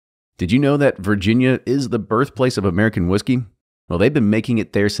Did you know that Virginia is the birthplace of American whiskey? Well, they've been making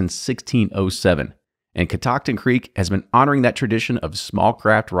it there since 1607, and Catoctin Creek has been honoring that tradition of small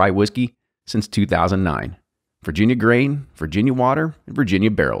craft rye whiskey since 2009. Virginia grain, Virginia water, and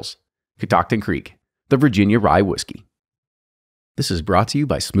Virginia barrels. Catoctin Creek, the Virginia rye whiskey. This is brought to you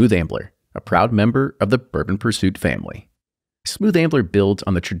by Smooth Ambler, a proud member of the Bourbon Pursuit family. Smooth Ambler builds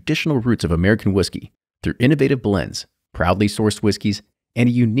on the traditional roots of American whiskey through innovative blends, proudly sourced whiskeys, and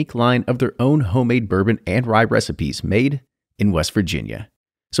a unique line of their own homemade bourbon and rye recipes made in West Virginia.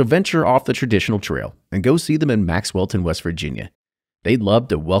 So venture off the traditional trail and go see them in Maxwellton, West Virginia. They'd love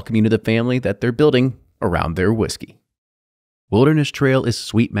to welcome you to the family that they're building around their whiskey. Wilderness Trail is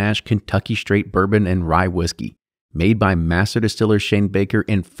sweet mash Kentucky straight bourbon and rye whiskey, made by master distiller Shane Baker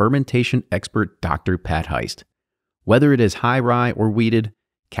and fermentation expert Dr. Pat Heist. Whether it is high rye or wheated,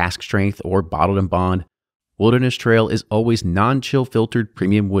 cask strength or bottled in bond, Wilderness Trail is always non-chill filtered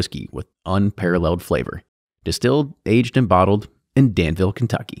premium whiskey with unparalleled flavor. Distilled, aged, and bottled in Danville,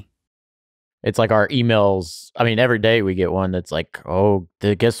 Kentucky. It's like our emails. I mean, every day we get one that's like, oh,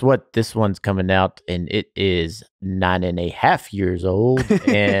 guess what? This one's coming out and it is 9.5 years old.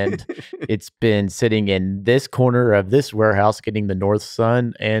 And it's been sitting in this corner of this warehouse getting the north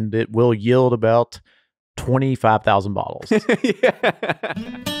sun, and it will yield about 25,000 bottles. Yeah.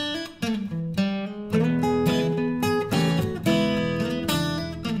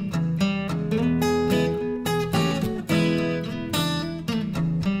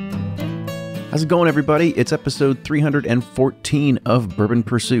 How's it going, everybody? It's episode 314 of Bourbon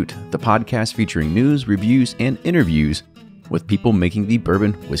Pursuit, the podcast featuring news, reviews, and interviews with people making the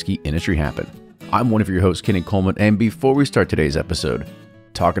bourbon whiskey industry happen. I'm one of your hosts, Kenny Coleman, and before we start today's episode,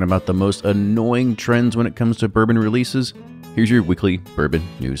 talking about the most annoying trends when it comes to bourbon releases, here's your weekly bourbon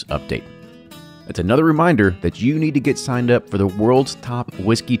news update. It's another reminder that you need to get signed up for the world's top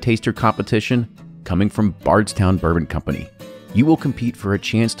whiskey taster competition coming from Bardstown Bourbon Company. You will compete for a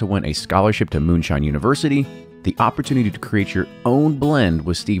chance to win a scholarship to Moonshine University, the opportunity to create your own blend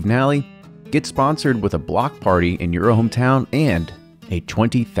with Steve Nally, get sponsored with a block party in your hometown, and a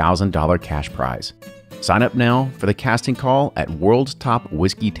 $20,000 cash prize. Sign up now for the casting call at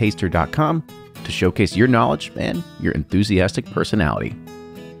worldstopwhiskeytaster.com to showcase your knowledge and your enthusiastic personality.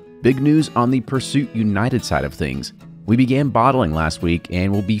 Big news on the Pursuit United side of things. We began bottling last week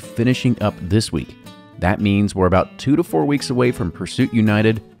and will be finishing up this week. That means we're about 2 to 4 weeks away from Pursuit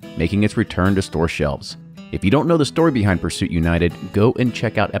United making its return to store shelves. If you don't know the story behind Pursuit United, go and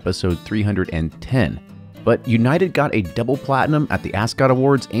check out episode 310. But United got a double platinum at the Ascot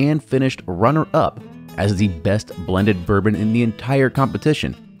Awards and finished runner-up as the best blended bourbon in the entire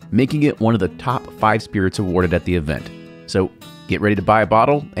competition, making it one of the top 5 spirits awarded at the event. So get ready to buy a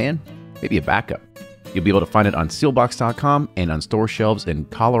bottle and maybe a backup. You'll be able to find it on sealbox.com and on store shelves in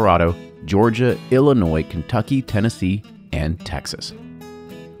Colorado, Georgia, Illinois, Kentucky, Tennessee, and Texas.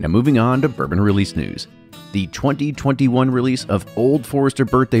 Now moving on to bourbon release news. The 2021 release of Old Forester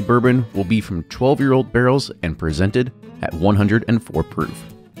Birthday Bourbon will be from 12-year-old barrels and presented at 104 proof.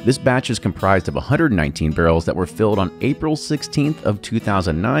 This batch is comprised of 119 barrels that were filled on April 16th of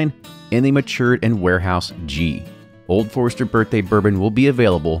 2009, and they matured in Warehouse G. Old Forester Birthday Bourbon will be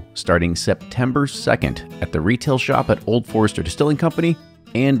available starting September 2nd at the retail shop at Old Forester Distilling Company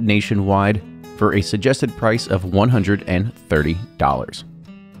and nationwide for a suggested price of $130.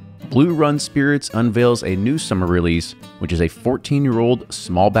 Blue Run Spirits unveils a new summer release, which is a 14-year-old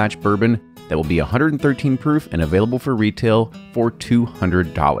small batch bourbon that will be 113 proof and available for retail for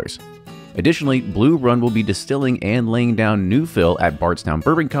 $200. Additionally, Blue Run will be distilling and laying down new fill at Bardstown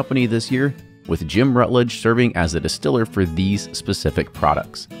Bourbon Company this year, with Jim Rutledge serving as the distiller for these specific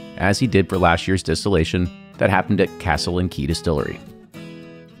products, as he did for last year's distillation that happened at Castle and Key Distillery.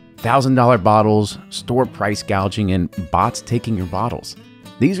 $1,000 bottles, store price gouging, and bots taking your bottles.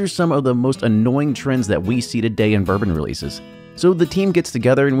 These are some of the most annoying trends that we see today in bourbon releases. So the team gets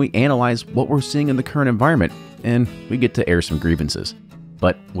together and we analyze what we're seeing in the current environment, and we get to air some grievances.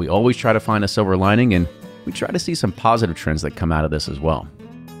 But we always try to find a silver lining, and we try to see some positive trends that come out of this as well.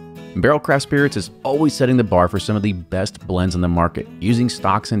 Barrel Craft Spirits is always setting the bar for some of the best blends in the market, using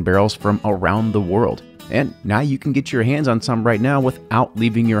stocks and barrels from around the world. And now you can get your hands on some right now without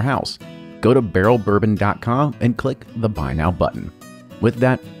leaving your house. Go to barrelbourbon.com and click the Buy Now button. With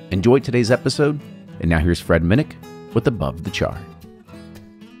that, enjoy today's episode, and now here's Fred Minnick with Above the Char.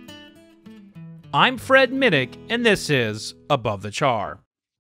 I'm Fred Minnick, and this is Above the Char.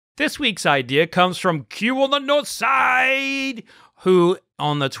 This week's idea comes from Q on the North Side, who,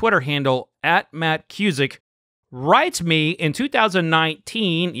 on the Twitter handle @Matt Cusick, writes me in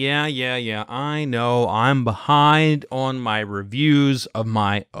 2019. Yeah. I know I'm behind on my reviews of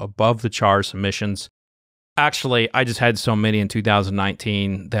my Above the Char submissions. Actually, I just had so many in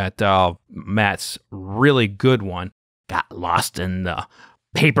 2019 that Matt's really good one got lost in the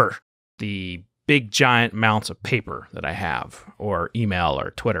paper, the big giant amounts of paper that I have, or email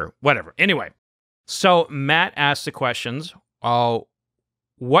or Twitter, whatever. Anyway, so Matt asked the questions.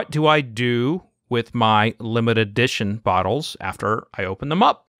 What do I do with my limited edition bottles after I open them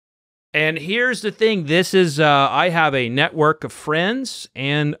up? And here's the thing. This is, I have a network of friends,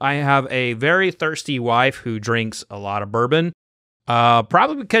 and I have a very thirsty wife who drinks a lot of bourbon,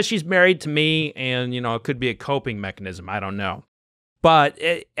 probably because she's married to me, and, it could be a coping mechanism. I don't know. But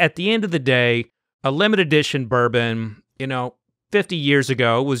at the end of the day, a limited edition bourbon, 50 years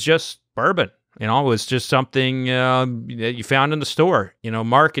ago was just bourbon. It was just something that you found in the store.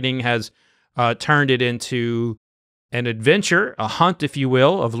 Marketing has turned it into an adventure, a hunt, if you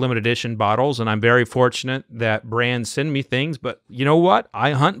will, of limited edition bottles. And I'm very fortunate that brands send me things. But you know what?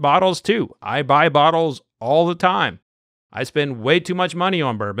 I hunt bottles too. I buy bottles all the time. I spend way too much money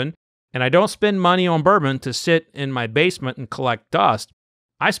on bourbon. And I don't spend money on bourbon to sit in my basement and collect dust.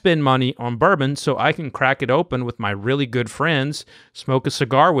 I spend money on bourbon so I can crack it open with my really good friends, smoke a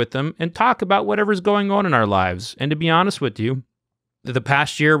cigar with them, and talk about whatever's going on in our lives. And to be honest with you, the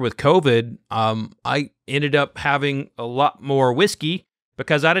past year with COVID, I ended up having a lot more whiskey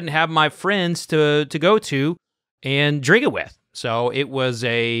because I didn't have my friends to go to and drink it with. So it was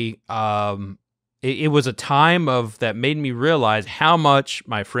a time that made me realize how much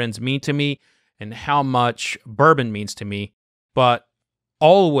my friends mean to me and how much bourbon means to me. But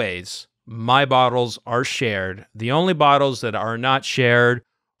always, my bottles are shared. The only bottles that are not shared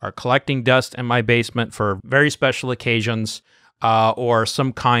are collecting dust in my basement for very special occasions, or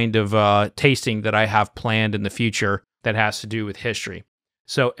some kind of tasting that I have planned in the future that has to do with history.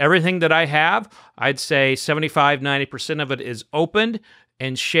 So everything that I have, I'd say 75-90% of it is opened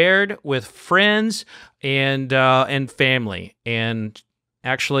and shared with friends and family, and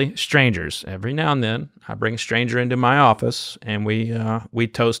actually strangers. Every now and then, I bring a stranger into my office, and we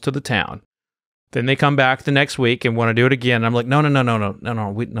toast to the town. Then they come back the next week and want to do it again. I'm like, no.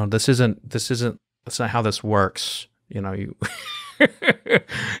 This isn't. That's not how this works.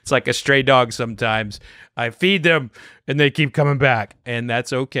 It's like a stray dog sometimes. I feed them and they keep coming back, and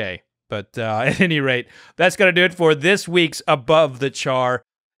that's okay. But at any rate, that's going to do it for this week's Above the Char.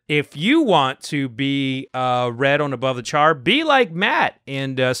 If you want to be read on Above the Char, be like Matt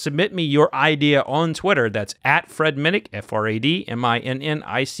and submit me your idea on Twitter. That's at Fred Minnick, FredMinnick.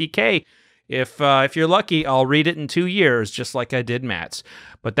 If you're lucky, I'll read it in 2 years, just like I did Matt's.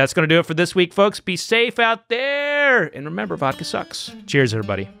 But that's going to do it for this week, folks. Be safe out there. And remember, vodka sucks. Cheers,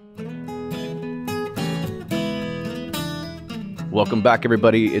 everybody. Welcome back,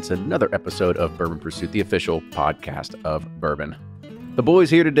 everybody. It's another episode of Bourbon Pursuit, the official podcast of bourbon. The boys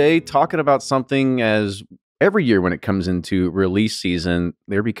here today talking about something, as every year when it comes into release season,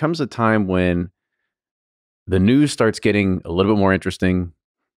 there becomes a time when the news starts getting a little bit more interesting.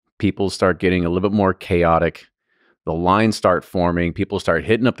 People start getting a little bit more chaotic. The lines start forming. People start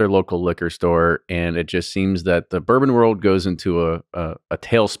hitting up their local liquor store. And it just seems that the bourbon world goes into a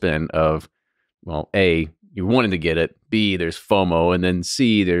tailspin of, well, A, you wanted to get it. B, there's FOMO. And then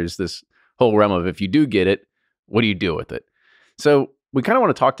C, there's this whole realm of, if you do get it, what do you do with it? So we kind of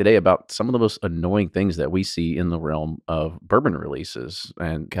want to talk today about some of the most annoying things that we see in the realm of bourbon releases.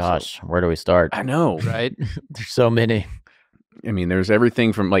 And gosh, where do we start? I know, right? There's so many. I mean, there's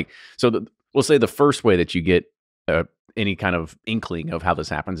everything from we'll say the first way that you get any kind of inkling of how this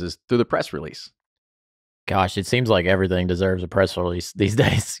happens is through the press release. Gosh, it seems like everything deserves a press release these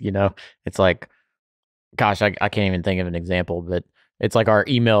days. It's like, gosh, I can't even think of an example, but it's like our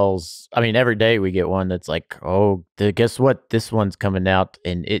emails. I mean, every day we get one that's like, oh, guess what? This one's coming out,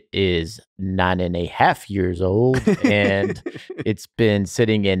 and it is 9.5 years old, and it's been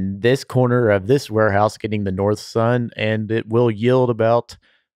sitting in this corner of this warehouse getting the north sun, and it will yield about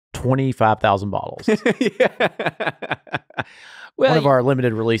 25,000 bottles. Well, one of our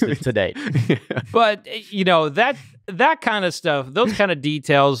limited releases to date. But that kind of stuff, those kind of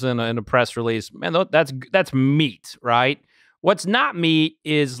details in a press release, man, that's meat, right? What's not meat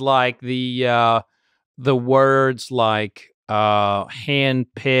is like the words like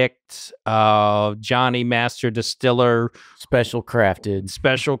hand-picked, Johnny Master Distiller, special crafted.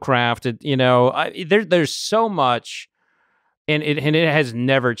 There's so much, and it has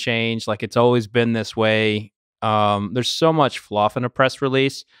never changed. Like, it's always been this way. There's so much fluff in a press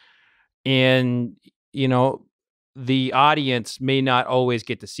release, and the audience may not always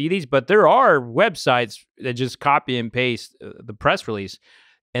get to see these, but there are websites that just copy and paste the press release,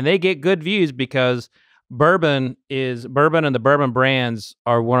 and they get good views because bourbon and the bourbon brands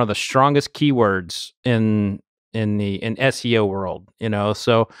are one of the strongest keywords in SEO world.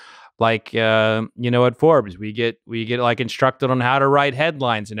 So like at Forbes, we get like instructed on how to write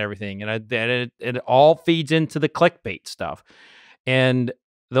headlines and everything, and it all feeds into the clickbait stuff, and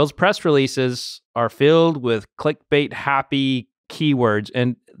those press releases are filled with clickbait happy keywords.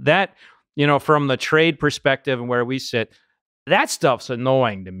 And that, from the trade perspective and where we sit, that stuff's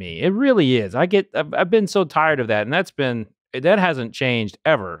annoying to me. It really is. I've been so tired of that. And that hasn't changed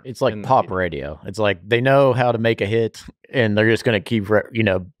ever. It's like pop radio. It's like they know how to make a hit and they're just going to keep,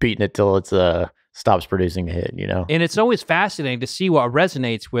 beating it till it's stops producing a hit, And it's always fascinating to see what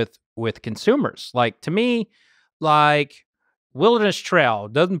resonates with consumers. Like, to me, like, Wilderness Trail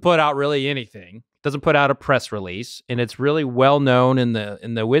doesn't put out really anything, doesn't put out a press release, and it's really well known in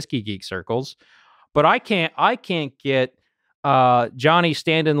the whiskey geek circles. But I can't get Johnny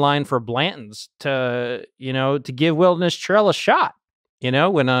stand in line for Blanton's to give Wilderness Trail a shot.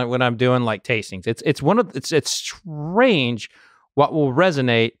 When I'm doing like tastings, it's strange what will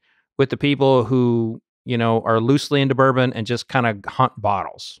resonate with the people who are loosely into bourbon and just kind of hunt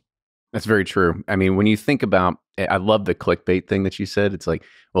bottles. That's very true. I mean, when you think about, I love the clickbait thing that you said. It's like,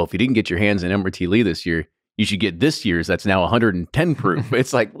 well, if you didn't get your hands on Ember T. Lee this year, you should get this year's. That's now 110 proof.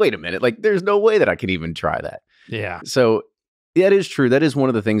 It's like, wait a minute. Like, there's no way that I can even try that. Yeah. So that is true. That is one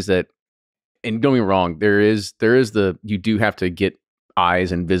of the things that, and don't get me wrong, you do have to get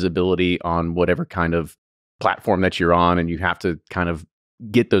eyes and visibility on whatever kind of platform that you're on, and you have to kind of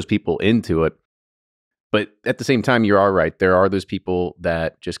get those people into it. But at the same time, you are right. There are those people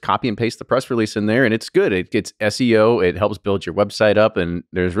that just copy and paste the press release in there, and it's good. It gets SEO. It helps build your website up, and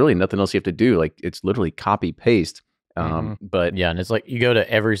there's really nothing else you have to do. Like, it's literally copy paste. But yeah, and it's like you go to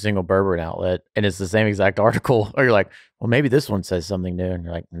every single bourbon outlet, and it's the same exact article. Or you're like, well, maybe this one says something new, and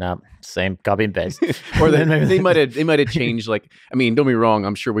you're like, no, same, copy and paste. Or they might have changed. Like, I mean, don't be wrong.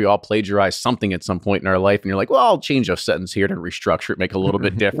 I'm sure we all plagiarize something at some point in our life, and you're like, well, I'll change a sentence here to restructure it, make it a little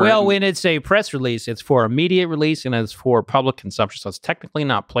bit different. Well, when it's a press release, it's for immediate release and it's for public consumption, so it's technically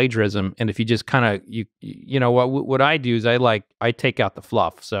not plagiarism. And if you just kind of what I do is I take out the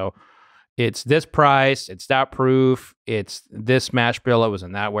fluff. So it's this price, it's that proof, it's this mash bill, it was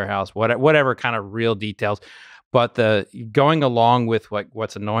in that warehouse, whatever kind of real details. But going along with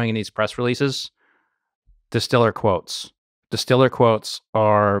what's annoying in these press releases, distiller quotes. Distiller quotes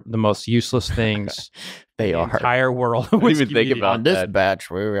are the most useless things they in are. The entire world. I didn't even think about on this batch.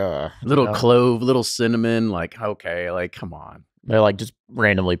 We're little clove, little cinnamon. Like, okay, like, come on. They like just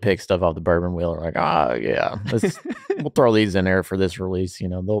randomly pick stuff off the bourbon wheel. They're like, yeah, we'll throw these in there for this release.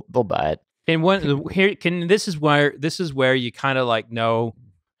 They'll buy it. And this is where you kind of like know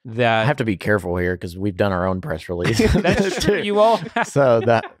that I have to be careful here because we've done our own press release. That's true. You all have. So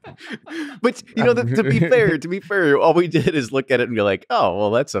that, but to be fair, all we did is look at it and be like, oh,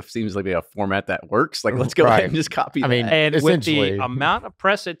 well, seems like a format that works. Like, let's go ahead and just copy. And with the amount of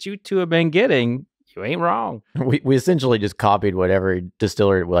press that you two have been getting, you ain't wrong. We essentially just copied whatever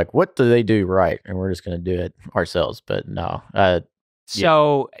distillery, like, what do they do right? And we're just going to do it ourselves. But no.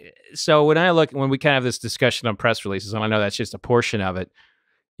 So when we kind of have this discussion on press releases, and I know that's just a portion of it,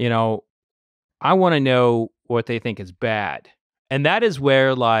 I want to know what they think is bad. And that is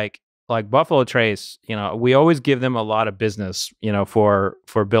where like Buffalo Trace, we always give them a lot of business,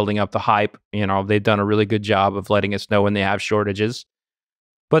 for building up the hype. They've done a really good job of letting us know when they have shortages.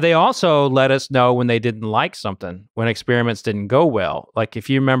 But they also let us know when they didn't like something, when experiments didn't go well. Like, if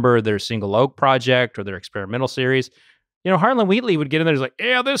you remember their Single Oak project or their experimental series, Harlan Wheatley would get in there and like,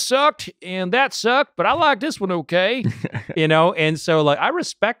 yeah, this sucked and that sucked, but I like this one okay. And so like I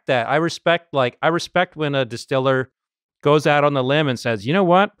respect that. I respect when a distiller goes out on the limb and says, you know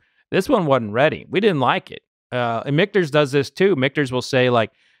what? This one wasn't ready. We didn't like it. And Michter's does this too. Michter's will say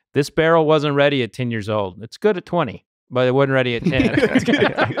like, this barrel wasn't ready at 10 years old. It's good at 20. But it wasn't ready at 10.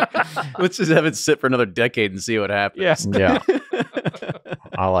 Let's just have it sit for another decade and see what happens. Yes. Yeah.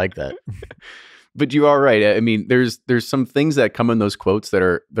 I like that. But you are right. I mean, there's some things that come in those quotes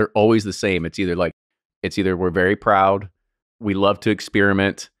that they're always the same. It's either we're very proud, we love to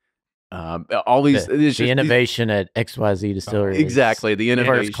experiment. All these the innovation at XYZ Distillery. Exactly. The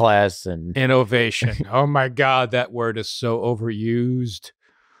innovation. First class and innovation. Oh my God, that word is so overused.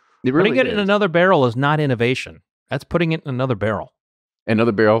 It really Putting it in another barrel is not innovation. That's putting it in another barrel.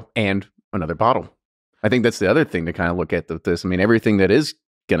 Another barrel and another bottle. I think that's the other thing to kind of look at this. I mean, everything that is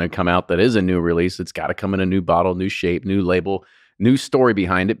going to come out that is a new release, it's got to come in a new bottle, new shape, new label, new story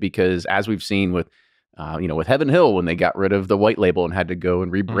behind it. Because as we've seen with With Heaven Hill, when they got rid of the white label and had to go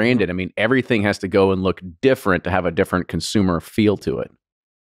and rebrand it. I mean, everything has to go and look different to have a different consumer feel to it.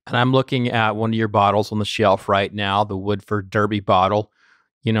 And I'm looking at one of your bottles on the shelf right now, the Woodford Derby bottle.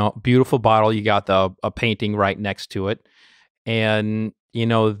 Beautiful bottle. You got a painting right next to it. And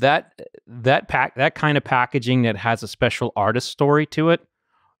that kind of packaging that has a special artist story to it,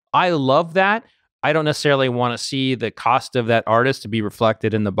 I love that. I don't necessarily want to see the cost of that artist to be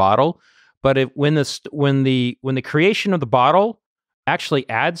reflected in the bottle, but when the creation of the bottle actually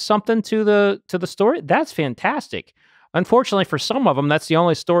adds something to the story, that's fantastic. Unfortunately, for some of them, that's the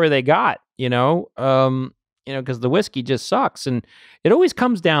only story they got. Because the whiskey just sucks, and it always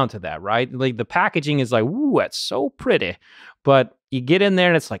comes down to that, right? Like the packaging is like, ooh, that's so pretty, but you get in there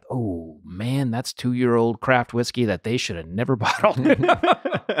and it's like, oh man, that's 2-year-old craft whiskey that they should have never bottled.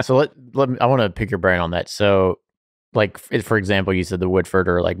 So I want to pick your brain on that. So, like for example, you said the Woodford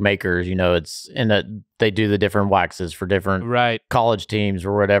or like makers, it's in that they do the different waxes for different college teams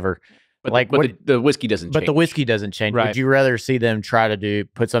or whatever. But the whiskey doesn't change. But the whiskey doesn't change. Right. Would you rather see them try to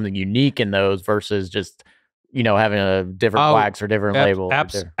put something unique in those versus just having a different wax or different label?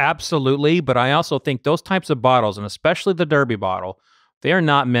 Absolutely. But I also think those types of bottles, and especially the Derby bottle, they are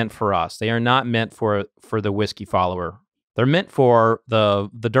not meant for us. They are not meant for the whiskey follower. They're meant for the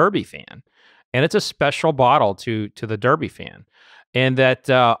Derby fan. And it's a special bottle to the Derby fan. And that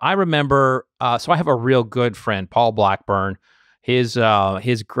I remember, so I have a real good friend, Paul Blackburn. His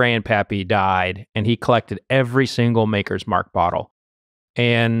grandpappy died, and he collected every single Maker's Mark bottle.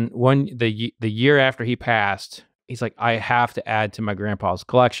 And the year after he passed, he's like, I have to add to my grandpa's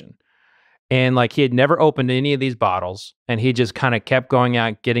collection. And like he had never opened any of these bottles, and he just kind of kept going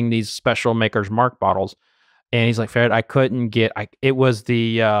out getting these special Maker's Mark bottles. And he's like, Fred, I couldn't get. It was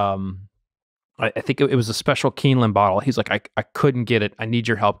the I think it was a special Keeneland bottle. He's like, I couldn't get it. I need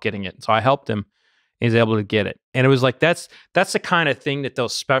your help getting it. So I helped him. He's able to get it. And it was like, that's the kind of thing that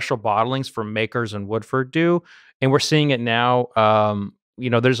those special bottlings from Makers and Woodford do. And we're seeing it now.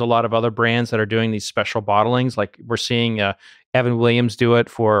 There's a lot of other brands that are doing these special bottlings. Like we're seeing Evan Williams do it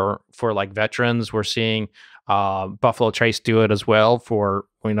for like veterans. We're seeing Buffalo Trace do it as well for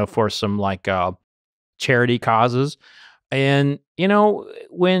some like charity causes. And,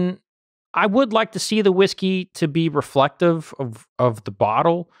 when I would like to see the whiskey to be reflective of the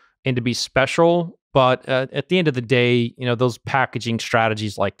bottle and to be special. But at the end of the day, those packaging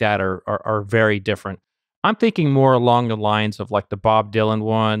strategies like that are very different. I'm thinking more along the lines of like the Bob Dylan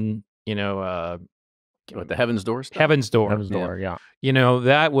one, What, the Heaven's Door stuff? Heaven's Door, yeah.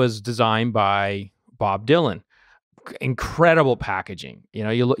 That was designed by Bob Dylan. Incredible packaging.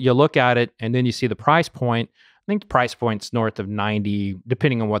 You look at it and then you see the price point. I think the price point's north of 90,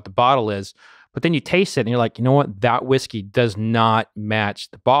 depending on what the bottle is. But then you taste it and you're like, you know what? That whiskey does not match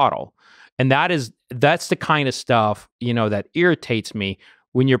the bottle. And that's the kind of stuff, that irritates me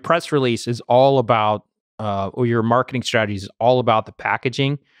when your press release is all about, or your marketing strategy is all about the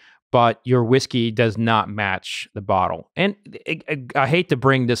packaging, but your whiskey does not match the bottle. And I hate to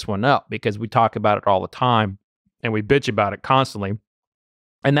bring this one up because we talk about it all the time and we bitch about it constantly.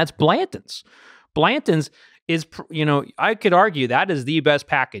 And that's Blanton's. Blanton's is, I could argue that is the best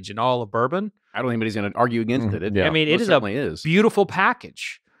package in all of bourbon. I don't think anybody's going to argue against it. I mean, it is beautiful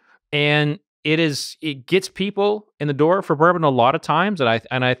package. And it gets people in the door for bourbon a lot of times, and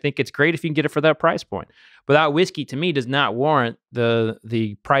I think it's great if you can get it for that price point. But that whiskey to me does not warrant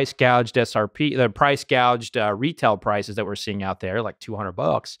the price gouged SRP, the price gouged retail prices that we're seeing out there, like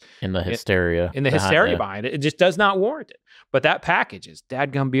 $200. In the hysteria behind it, it just does not warrant it. But that package is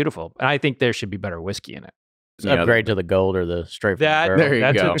dadgum beautiful, and I think there should be better whiskey in it. Upgrade to the gold or the straight from the barrel.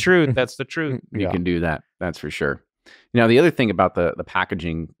 That's the truth. That's the truth. You can do that. That's for sure. Now, the other thing about the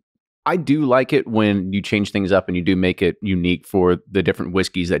packaging, I do like it when you change things up and you do make it unique for the different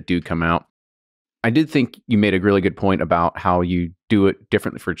whiskeys that do come out. I did think you made a really good point about how you do it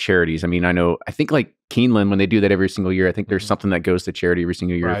differently for charities. I mean, I think like Keeneland, when they do that every single year, I think there's something that goes to charity every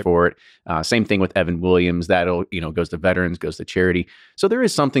single year for it. Same thing with Evan Williams, that'll, goes to veterans, goes to charity. So there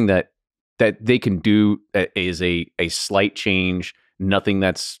is something that they can do that is a slight change, nothing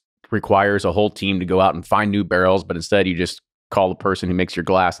that's requires a whole team to go out and find new barrels, but instead you just call the person who makes your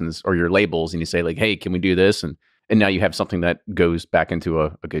glass or your labels and you say like, hey, can we do this? And now you have something that goes back into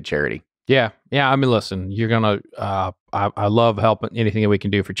a good charity. Yeah. I mean, listen, you're going to, I love helping anything that we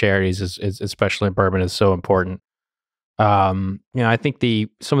can do for charities, is especially in bourbon, is so important. I think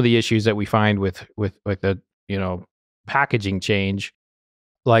some of the issues that we find with the, packaging change,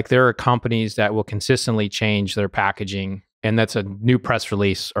 like there are companies that will consistently change their packaging, and that's a new press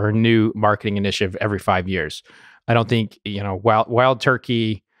release or a new marketing initiative every 5 years. I don't think, Wild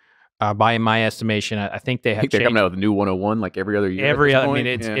Turkey by my estimation. I think they have. I think they're coming out with a new 101 like every other year. I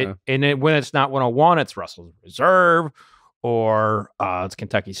mean, when it's not 101, it's Russell's Reserve or it's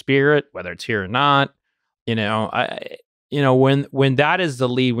Kentucky Spirit, whether it's here or not. When that is the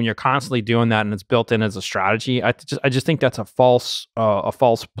lead, when you're constantly doing that and it's built in as a strategy, I just think that's a false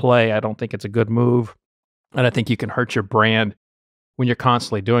play. I don't think it's a good move, and I think you can hurt your brand when you're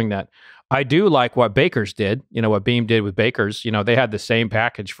constantly doing that. I do like what Baker's did. What Beam did with Baker's. They had the same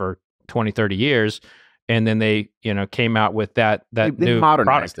package for 20, 30 years, and then they came out with that new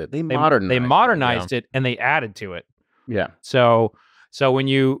modernized product. They modernized it and they added to it. Yeah. So when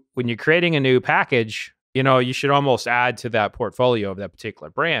you're creating a new package, you should almost add to that portfolio of that particular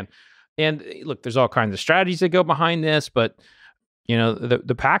brand. And look, there's all kinds of strategies that go behind this, but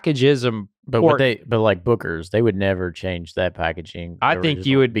the package is important. But like Booker's, they would never change that packaging. I think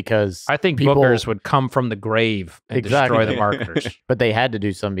you would, because I think Booker's would come from the grave and destroy the marketers. But they had to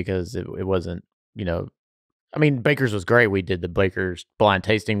do something because it wasn't, I mean, Baker's was great. We did the Baker's blind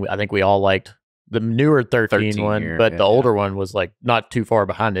tasting. I think we all liked the newer 13 one, here, but the older one was like not too far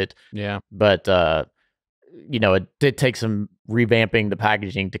behind it. Yeah. But, it did take some revamping the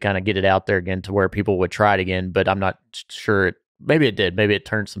packaging to kind of get it out there again to where people would try it again. But I'm not sure maybe it did. Maybe it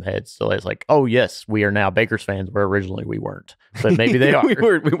turned some heads. So it's like, oh yes, we are now Baker's fans where originally we weren't. But maybe they are. we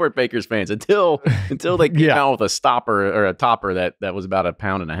weren't Baker's fans until they came out with a stopper or a topper that was about 1.5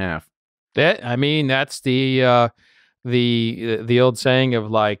 pounds. That's the old saying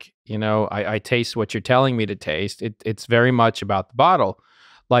of like, I taste what you're telling me to taste. It's very much about the bottle.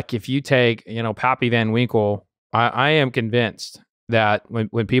 Like if you take, Pappy Van Winkle, I am convinced that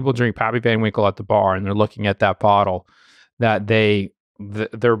when people drink Pappy Van Winkle at the bar and they're looking at that bottle, that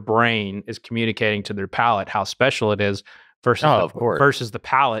their brain is communicating to their palate how special it is versus the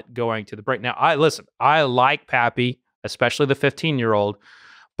palate going to the brain. Now, I like Pappy, especially the 15-year-old,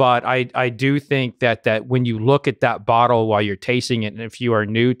 but I do think that when you look at that bottle while you're tasting it, and if you are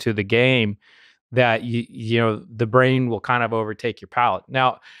new to the game, that the brain will kind of overtake your palate.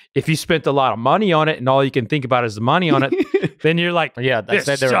 Now, if you spent a lot of money on it and all you can think about is the money on it, then you're like, this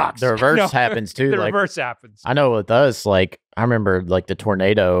sucks. The reverse happens too. Reverse happens. I know with us, like I remember like the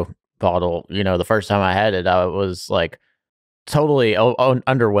Tornado bottle, the first time I had it, I was like totally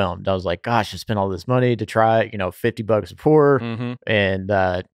underwhelmed. I was like, gosh, I spent all this money to try it, $50 a pour. Mm-hmm.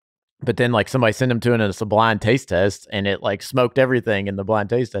 And, but then like somebody sent them to it and it's a blind taste test and it like smoked everything in the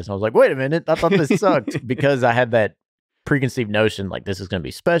blind taste test. And I was like, wait a minute, I thought this sucked because I had that preconceived notion like this is going to be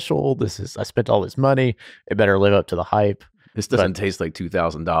special. I spent all this money. It better live up to the hype. This doesn't taste like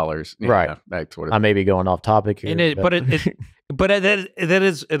 $2,000. Right. That sort of I may be going off topic here. It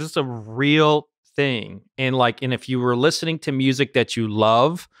is a real thing. And if you were listening to music that you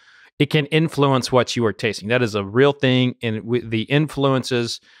love, it can influence what you are tasting. That is a real thing. And the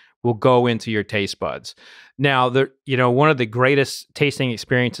influences will go into your taste buds. Now, one of the greatest tasting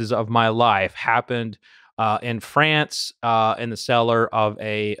experiences of my life happened in France, in the cellar of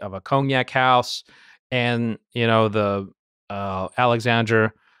a cognac house, and the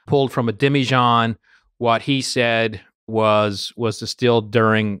Alexandre pulled from a demijohn what he said was distilled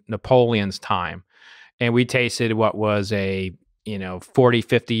during Napoleon's time, and we tasted what was a 40,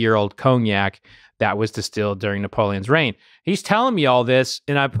 50-year-old cognac that was distilled during Napoleon's reign. He's telling me all this,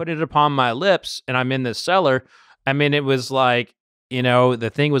 and I put it upon my lips, and I'm in this cellar. I mean, it was like,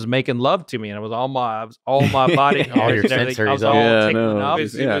 the thing was making love to me, and it was all my body, all your sensories. I was all tickled up.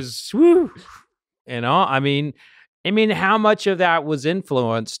 It was, whew, I mean, how much of that was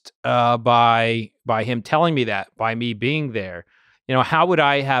influenced by him telling me that, by me being there? How would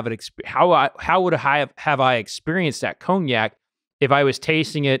I have it? How would I have I experienced that cognac if I was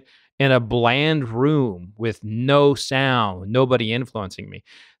tasting it in a bland room with no sound, nobody influencing me?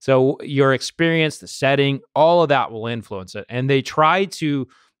 So your experience, the setting, all of that will influence it. And they try to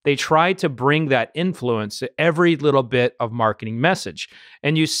bring that influence to every little bit of marketing message.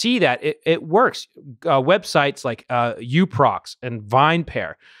 And you see that it works. Websites like Uproxx and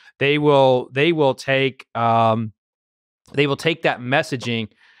VinePair, they will take that messaging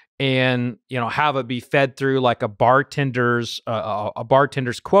and have it be fed through like a bartender's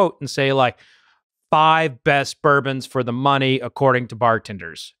quote and say like 5 best bourbons for the money according to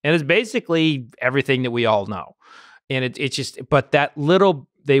bartenders, and it's basically everything that we all know. And it's just, but that little,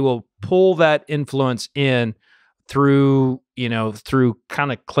 they will pull that influence in through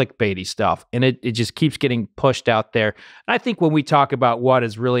kind of clickbaity stuff, and it just keeps getting pushed out there. And I think when we talk about what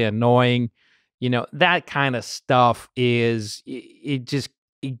is really annoying, that kind of stuff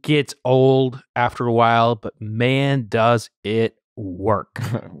it gets old after a while, but man, does it work.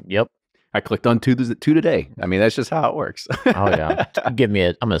 Yep. I clicked on two today. I mean, that's just how it works. Oh yeah,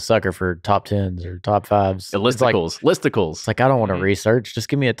 I'm a sucker for top 10s or top 5s. Listicles. It's like I don't want to research. Just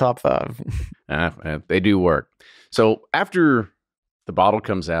give me a top 5. They do work. So after the bottle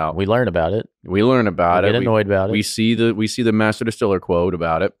comes out, we learn about it. We learn about it. Get annoyed about it. We see the master distiller quote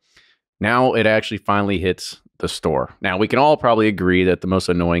about it. Now it actually finally hits the store. Now we can all probably agree that the most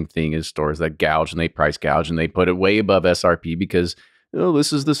annoying thing is stores that gouge and they price gouge and they put it way above SRP because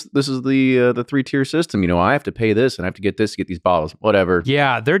this is the 3-tier system. I have to pay this and I have to get this to get these bottles, whatever.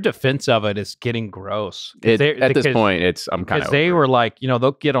 Yeah, their defense of it is getting gross. At this point, I'm kind of they were like,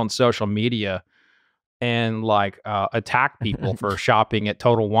 they'll get on social media and attack people for shopping at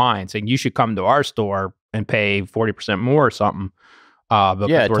Total Wine, saying you should come to our store and pay 40% more or something.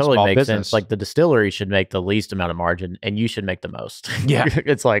 Yeah, it totally makes sense. Like the distillery should make the least amount of margin and you should make the most. Yeah.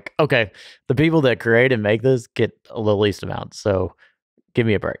 It's like, okay, the people that create and make this get the least amount. So give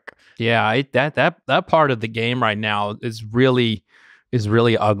me a break. Yeah, that part of the game right now is really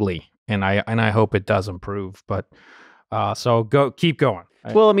ugly. And I hope it does improve. But so keep going.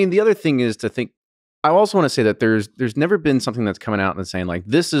 Well, I mean, the other thing is to think, I also want to say that there's never been something that's coming out and saying like,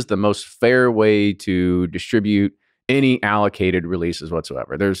 this is the most fair way to distribute any allocated releases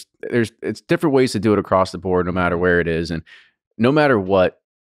whatsoever. It's different ways to do it across the board, no matter where it is. And no matter what,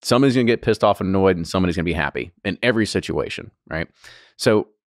 somebody's going to get pissed off and annoyed and somebody's going to be happy in every situation, right? So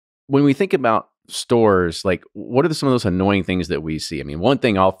when we think about stores, like what are some of those annoying things that we see? I mean, one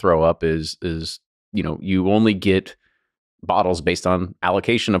thing I'll throw up is you only get bottles based on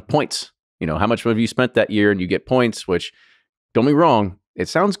allocation of points. How much have you spent that year and you get points, which don't be wrong. It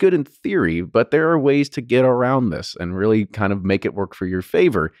sounds good in theory, but there are ways to get around this and really kind of make it work for your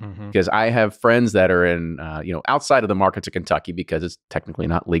favor. Because I have friends that are in, outside of the markets of Kentucky because it's technically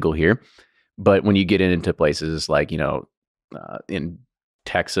not legal here. But when you get into places like, in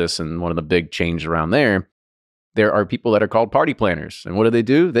Texas and one of the big chains around there are people that are called party planners. And what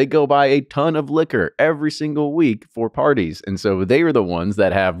do? They go buy a ton of liquor every single week for parties. And so they are the ones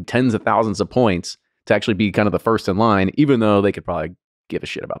that have tens of thousands of points to actually be kind of the first in line, even though they could probably give a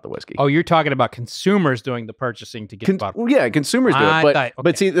shit about the whiskey. Oh, you're talking about consumers doing the purchasing to get bottles. Yeah, consumers do it.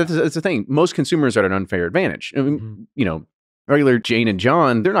 But see, that's the thing. Most consumers are at an unfair advantage. I mean, regular Jane and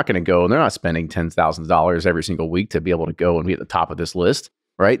John, they're not going to go and they're not spending $10,000 every single week to be able to go and be at the top of this list,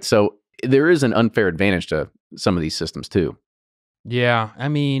 right? So there is an unfair advantage to some of these systems too. Yeah, I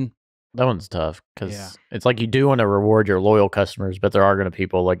mean, that one's tough because it's like you do want to reward your loyal customers, but there are going to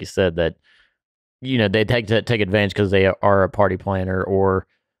people, like you said, that they take advantage because they are a party planner or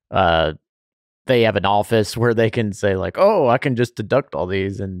they have an office where they can say like, oh, I can just deduct all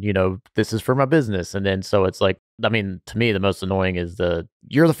these and, this is for my business. And then so it's like, I mean, to me, the most annoying is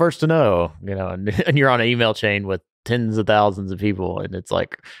you're the first to know, and you're on an email chain with tens of thousands of people. And it's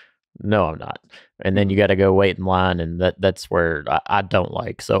like, no, I'm not. And then you got to go wait in line. And that's where I don't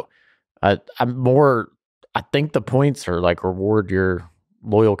like. So I think the points are like reward your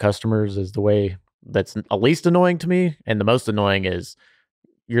loyal customers is the way that's at least annoying to me. And the most annoying is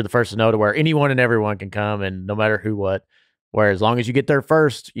you're the first to know to where anyone and everyone can come and no matter who, what, where as long as you get there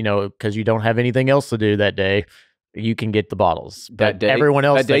first, because you don't have anything else to do that day, you can get the bottles. But that day, everyone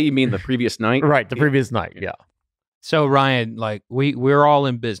else. That day, you mean the previous night? Right. The previous night. Yeah. So Ryan, like we're all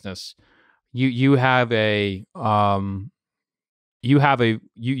in business. You have very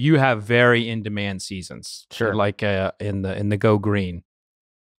in demand seasons. Sure. Like in the Go Green.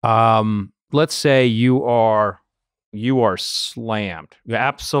 Let's say you are slammed. You're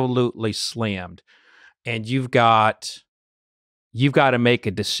absolutely slammed. And you've got to make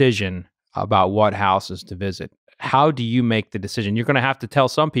a decision about what houses to visit. How do you make the decision? You're going to have to tell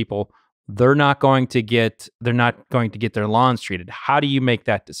some people they're not going to get their lawns treated. How do you make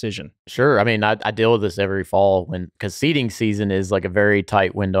that decision? Sure. I mean, I deal with this every fall because seeding season is like a very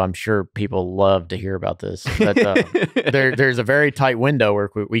tight window. I'm sure people love to hear about this. But, there's a very tight window where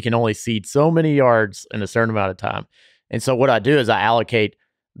we can only seed so many yards in a certain amount of time. And so what I do is I allocate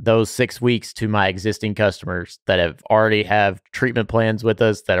those 6 weeks to my existing customers that already have treatment plans with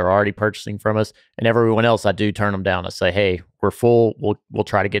us, that are already purchasing from us, and everyone else I do turn them down. I say, hey, we're full. We'll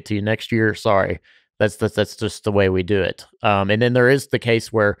try to get to you next year. Sorry. That's just the way we do it. And then there is the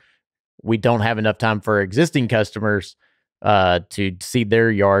case where we don't have enough time for existing customers to seed their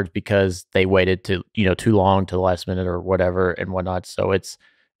yards because they waited too long to the last minute or whatever and whatnot. So it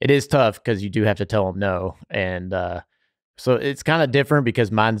is tough because you do have to tell them no. And so it's kind of different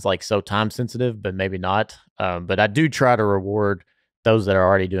because mine's like so time sensitive, but maybe not. But I do try to reward those that are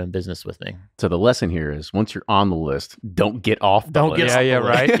already doing business with me. So the lesson here is once you're on the list, don't get off the list.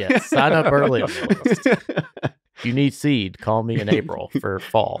 Right. Yeah, sign up early on the list. you need seed, call me in April for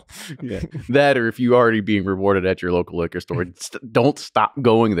fall. Yeah. That, or if you already being rewarded at your local liquor store, don't stop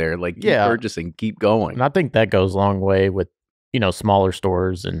going there. Like, keep purchasing, keep going. And I think that goes a long way with, smaller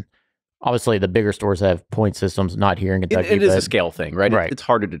stores. And obviously the bigger stores have point systems, not here in Kentucky. It is a scale thing, right? Right. It's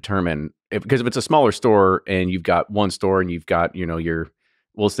hard to determine because if it's a smaller store and you've got one store and you've got,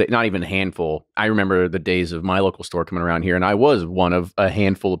 we'll say not even a handful. I remember the days of my local store coming around here, and I was one of a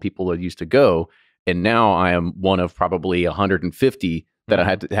handful of people that used to go. And now I am one of probably 150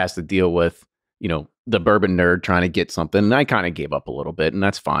 that has to deal with, the bourbon nerd trying to get something. And I kind of gave up a little bit, and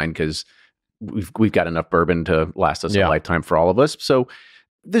that's fine because we've got enough bourbon to last us a lifetime for all of us. So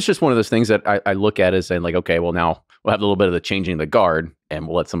this is just one of those things that I look at as saying like, okay, well now we'll have a little bit of the changing the guard, and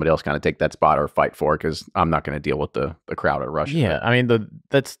we'll let somebody else kind of take that spot or fight for it because I'm not going to deal with the crowd or rush. Yeah, I mean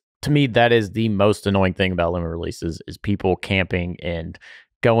that's to me that is the most annoying thing about limited releases is people camping and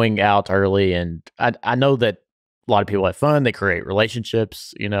going out early. And I know that a lot of people have fun, they create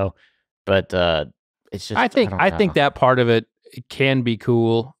relationships, but it's just I think that part of it can be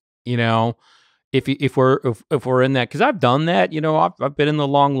cool, if we're in that, because I've done that, I've been in the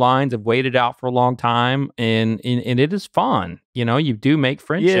long lines, I've waited out for a long time, and it is fun. You do make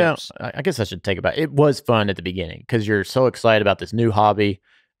friendships. Yeah, I guess I should take it back. It was fun at the beginning because you're so excited about this new hobby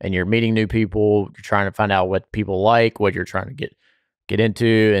and you're meeting new people. You're trying to find out what people like, what you're trying to get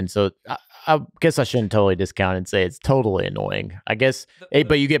into, and so I guess I shouldn't totally discount and say it's totally annoying. I guess,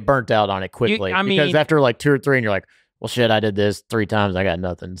 but you get burnt out on it quickly because after like 2 or 3, and you're like, well, shit, I did this 3 times. I got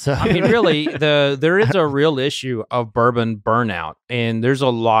nothing. So I mean, really, there is a real issue of bourbon burnout, and there's a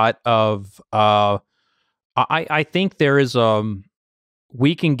lot of. I think there is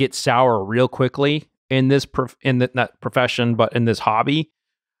we can get sour real quickly in this not profession, but in this hobby,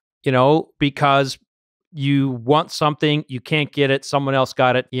 because you want something, you can't get it, someone else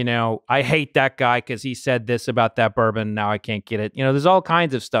got it. I hate that guy because he said this about that bourbon. Now I can't get it. There's all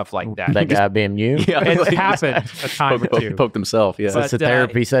kinds of stuff like that. That guy being you? Yeah, it's happened a time or two. Poked himself, yeah. So it's a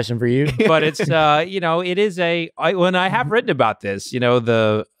therapy session for you? But it's, it is when I have written about this, basically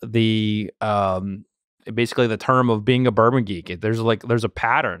the term of being a bourbon geek, there's a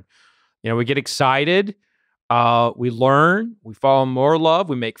pattern. We get excited, we learn, we fall in more love,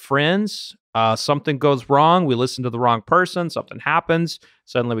 we make friends. Something goes wrong, we listen to the wrong person, something happens,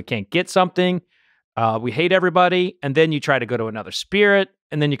 suddenly we can't get something, we hate everybody, and then you try to go to another spirit,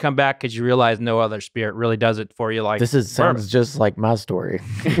 and then you come back because you realize no other spirit really does it for you. Like sounds just like my story,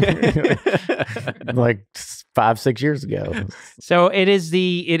 like 5-6 years ago. So it is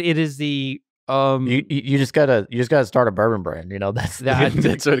the you just gotta start a bourbon brand. That's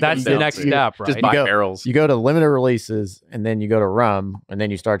the next step, right? Just buy barrels. You go to limited releases, and then you go to rum, and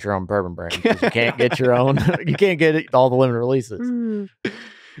then you start your own bourbon brand. You can't get your own. You can't get all the limited releases.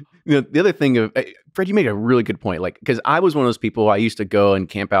 The other thing Fred, you made a really good point. Like, because I was one of those people, I used to go and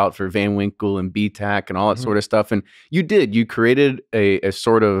camp out for Van Winkle and BTAC and all that sort of stuff. And you created a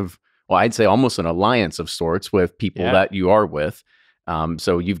sort of, well, I'd say almost an alliance of sorts with people that you are with.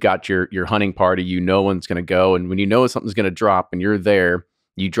 So you've got your hunting party, one's going to go. And when something's going to drop and you're there,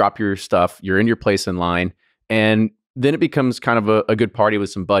 you drop your stuff, you're in your place in line. And then it becomes kind of a good party with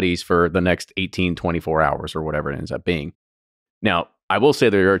some buddies for the next 18, 24 hours or whatever it ends up being. Now, I will say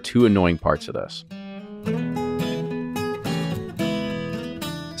there are 2 annoying parts of this.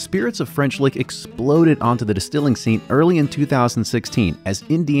 Spirits of French Lick exploded onto the distilling scene early in 2016 as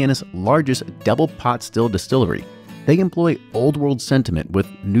Indiana's largest double pot still distillery. They employ old world sentiment with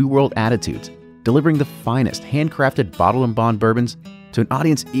new world attitudes, delivering the finest handcrafted bottle and bond bourbons to an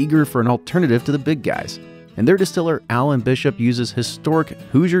audience eager for an alternative to the big guys. And their distiller, Alan Bishop, uses historic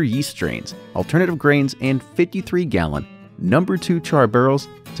Hoosier yeast strains, alternative grains, and 53-gallon number 2 char barrels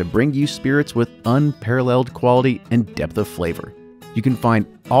to bring you spirits with unparalleled quality and depth of flavor. You can find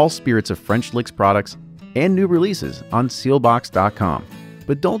all Spirits of French Lick's products and new releases on sealbox.com.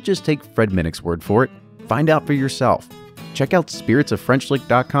 But don't just take Fred Minnick's word for it. Find out for yourself. Check out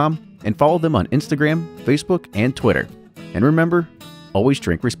spiritsoffrenchlick.com and follow them on Instagram, Facebook, and Twitter. And remember, always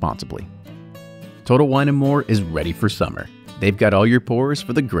drink responsibly. Total Wine & More is ready for summer. They've got all your pours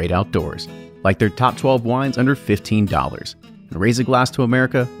for the great outdoors, like their top 12 wines under $15. And raise a glass to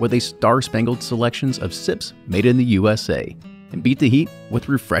America with a star-spangled selections of sips made in the USA. And beat the heat with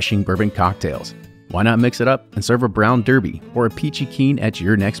refreshing bourbon cocktails. Why not mix it up and serve a brown derby or a peachy keen at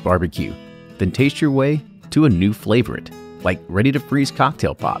your next barbecue? Then taste your way to a new flavorite, like ready-to-freeze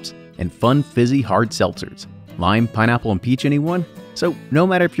cocktail pops and fun fizzy hard seltzers. Lime, pineapple, and peach, anyone? So no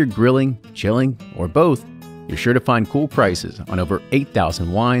matter if you're grilling, chilling, or both, you're sure to find cool prices on over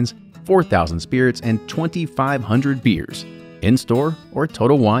 8,000 wines, 4,000 spirits, and 2,500 beers, in-store or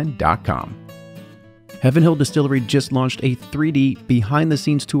TotalWine.com. Heaven Hill Distillery just launched a 3D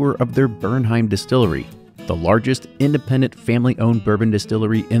behind-the-scenes tour of their Bernheim distillery, the largest independent family-owned bourbon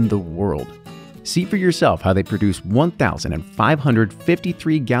distillery in the world. See for yourself how they produce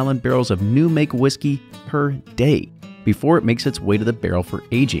 1,553-gallon barrels of new-make whiskey per day before it makes its way to the barrel for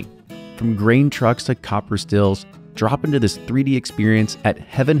aging. From grain trucks to copper stills, drop into this 3D experience at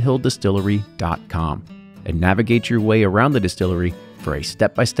heavenhilldistillery.com and navigate your way around the distillery for a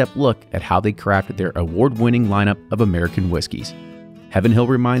step-by-step look at how they crafted their award-winning lineup of American whiskeys. Heaven Hill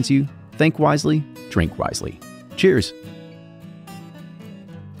reminds you, think wisely, drink wisely. Cheers.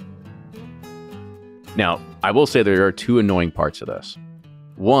 Now, I will say there are two annoying parts of this.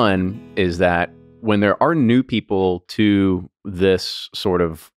 One is that when there are new people to this sort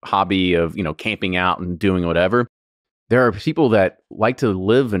of hobby of, camping out and doing whatever, there are people that like to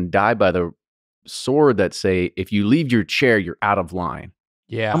live and die by the sword that say, if you leave your chair, you're out of line.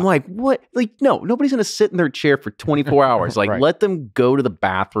 Yeah. I'm like, what? Like, no, nobody's going to sit in their chair for 24 hours. Like, Right. Let them go to the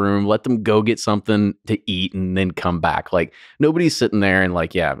bathroom, let them go get something to eat and then come back. Like, nobody's sitting there and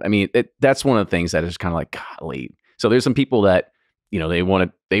that's one of the things that is kind of like, golly. So there's some people that, they really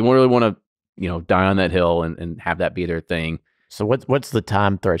want to, die on that hill and have that be their thing. So what's the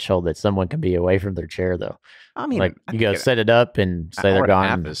time threshold that someone can be away from their chair though? I mean, Like you go set it up and say they're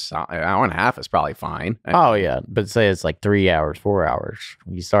gone. An hour and a half is probably fine. Oh yeah, but say it's like 3 hours, 4 hours.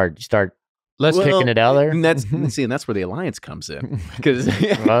 You start Let's kicking it out there. And that's where the alliance comes in, because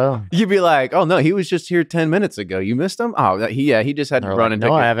Well, you'd be like, oh no, he was just here 10 minutes ago. You missed him. Oh, he just had to they're run like, and no,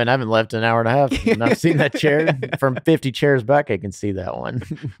 take I haven't left an hour and a half. And I've seen that chair from 50 chairs back. I can see that one.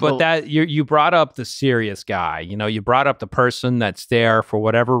 But that you brought up the serious guy. You brought up the person that's there for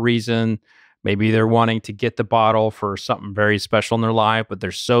whatever reason. Maybe they're wanting to get the bottle for something very special in their life, but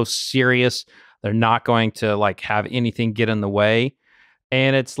they're so serious they're not going to have anything get in the way.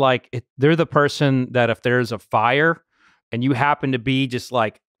 And it's they're the person that if there's a fire and you happen to be just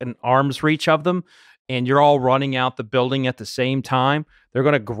an arm's reach of them and you're all running out the building at the same time, they're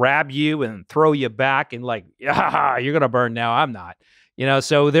going to grab you and throw you back and you're going to burn now. I'm not.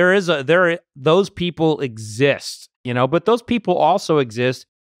 So those people exist, but those people also exist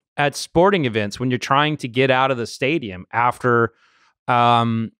at sporting events when you're trying to get out of the stadium after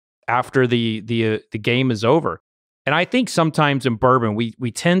the game is over. And I think sometimes in bourbon,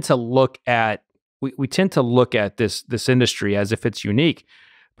 we tend to look at this industry as if it's unique.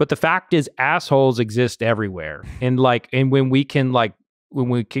 But the fact is, assholes exist everywhere. And when we can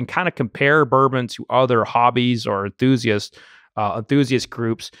kind of compare bourbon to other hobbies or enthusiast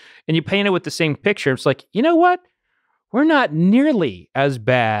groups, and you paint it with the same picture, it's like, you know what? We're not nearly as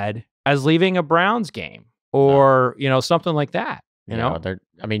bad as leaving a Browns game or something like that. You're not going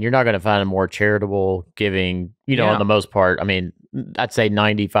to find a more charitable giving, on the most part. I mean, I'd say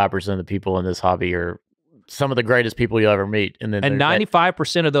 95% of the people in this hobby are some of the greatest people you'll ever meet. And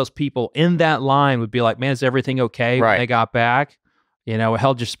 95% of those people in that line would be like, man, is everything okay? Right. When they got back,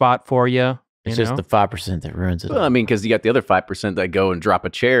 held your spot for you. It's just the 5% that ruins it. Well, I mean, because you got the other 5% that go and drop a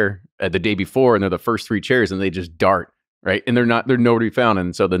chair the day before, and they're the first 3 chairs, and they just dart. Right. And they're nowhere to be found.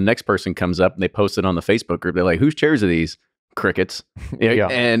 And so the next person comes up and they post it on the Facebook group. They're like, whose chairs are these? Crickets. Yeah.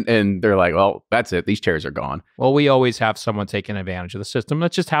 And they're like, well, that's it. These chairs are gone. Well, we always have someone taking advantage of the system.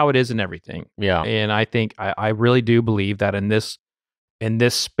 That's just how it is in everything. Yeah. And I think I really do believe that in this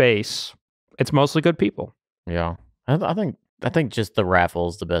space, it's mostly good people. Yeah. I think just the raffle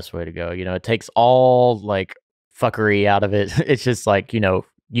is the best way to go. It takes all fuckery out of it. It's just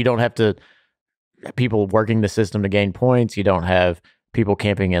you don't have to people working the system to gain points. You don't have people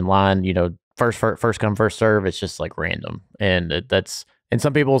camping in line, first come, first serve. It's just random. And and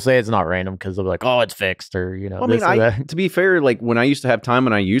some people will say it's not random because they'll be like, oh, it's fixed or, Well, to be fair, when I used to have time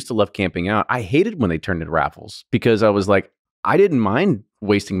and I used to love camping out, I hated when they turned into raffles because I was like, I didn't mind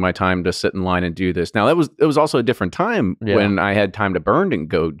wasting my time to sit in line and do this. Now it was also a different time when I had time to burn and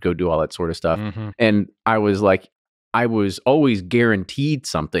go do all that sort of stuff. Mm-hmm. And I was always guaranteed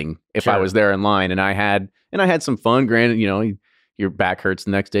something if I was there in line, and I had some fun. Granted, your back hurts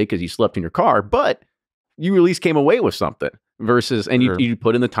the next day because you slept in your car, but you at least came away with something versus, and you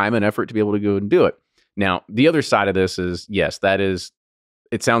put in the time and effort to be able to go and do it. Now, the other side of this is, yes, it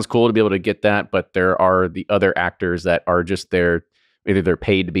sounds cool to be able to get that, but there are the other actors that are just there. Either they're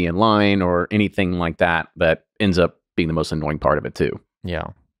paid to be in line or anything like that ends up being the most annoying part of it too. Yeah.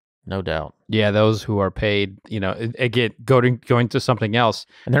 No doubt. Yeah, those who are paid, again, going to something else.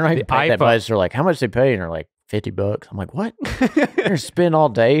 And they're not even paid that much. They're like, how much they pay? And they're like, $50. I'm like, what? You're gonna spend all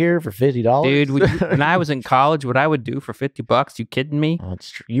day here for $50? Dude, when I was in college, what I would do for $50, you kidding me? Oh, it's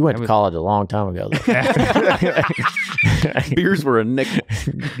true. You went to college a long time ago. Beers were a nickel.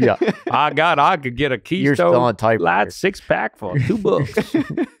 Yeah. I could get a Keystone You're still on type Light 6-pack for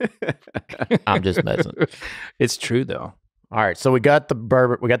 $2. I'm just messing. It's true though. All right, so we got the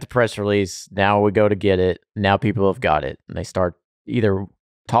bourbon, we got the press release. Now we go to get it. Now people have got it, and they start either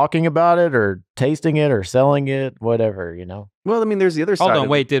talking about it or tasting it or selling it, whatever, you know. Well, I mean, there's the other side. Hold on,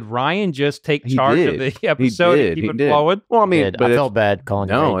 wait. Did Ryan just take charge of the episode and keep it flowing? Well, I mean, I felt bad calling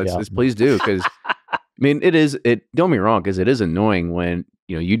you. No, it's please do, because I mean, it is. Don't get me wrong, because it is annoying when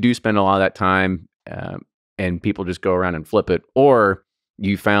you do spend a lot of that time, and people just go around and flip it, or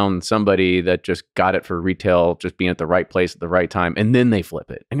you found somebody that just got it for retail, just being at the right place at the right time, and then they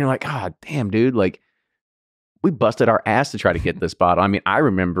flip it. And you're like, God damn, dude, like, we busted our ass to try to get this bottle. I mean, I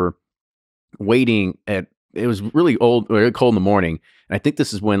remember waiting it was really cold in the morning. And I think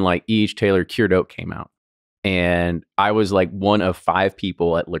this is when like E.H. Taylor Cured Oak came out. And I was like one of 5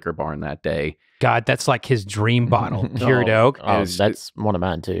 people at Liquor Barn that day. God, that's like his dream bottle, Cured Oak. Oh, that's one of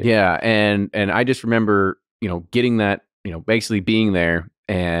mine too. Yeah. And I just remember, getting that, basically being there,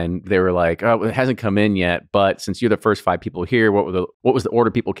 and they were like, oh, it hasn't come in yet, but since you're the first 5 people here, what was the order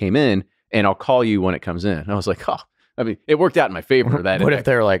people came in? And I'll call you when it comes in. And I was like, oh, I mean, it worked out in my favor. What if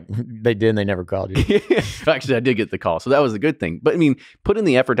they were like, they did and they never called you? Actually, I did get the call. So that was a good thing. But I mean, put in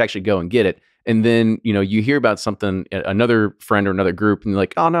the effort to actually go and get it. And then, you hear about something, another friend or another group, and you're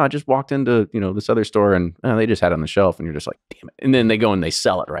like, oh no, I just walked into, this other store and they just had it on the shelf. And you're just like, damn it. And then they go and they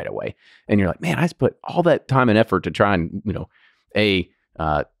sell it right away. And you're like, man, I just put all that time and effort to try and,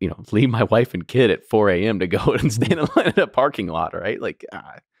 leave my wife and kid at 4 a.m. to go and stand in line at a parking lot, right? Like,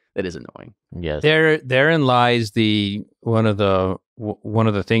 that is annoying. Yes. Therein lies one of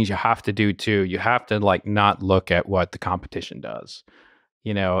the things you have to do too. You have to like not look at what the competition does,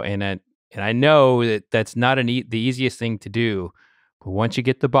 and I know that that's not the easiest thing to do. But once you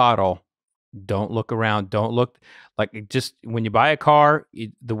get the bottle, don't look around. Don't look like just when you buy a car.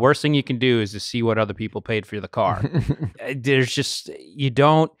 The worst thing you can do is to see what other people paid for the car. There's just you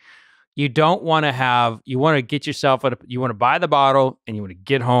don't want to have. You want to get yourself you want to buy the bottle and you want to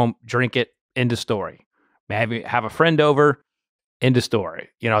get home, drink it. End of story. Maybe have a friend over. End of story.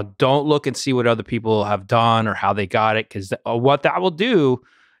 Don't look and see what other people have done or how they got it, because what that will do,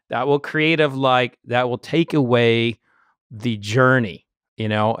 that will that will take away the journey.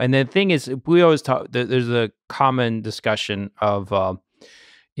 And the thing is, we always talk. There's a common discussion of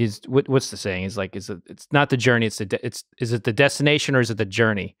what's the saying? Is like, it's not the journey. Is it the destination or is it the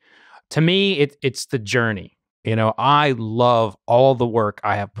journey? To me, it's the journey. I love all the work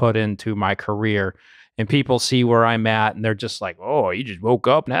I have put into my career, and people see where I'm at, and they're just like, "Oh, you just woke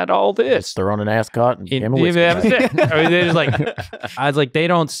up and had all this." They're on an ascot and I mean, they're just like, I was like, they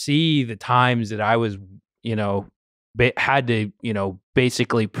don't see the times that I was, had to,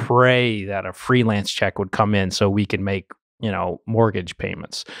 basically pray that a freelance check would come in so we can make, mortgage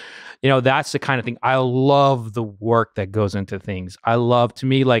payments. That's the kind of thing. I love the work that goes into things. To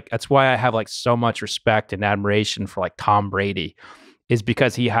me, like, that's why I have like so much respect and admiration for like Tom Brady, is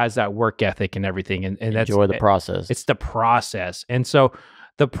because he has that work ethic and everything. And that's enjoy the process. It's the process. And so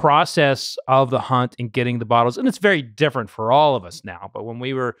the process of the hunt and getting the bottles, and it's very different for all of us now, but when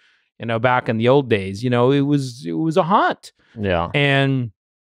we were, back in the old days, it was a hunt. Yeah. And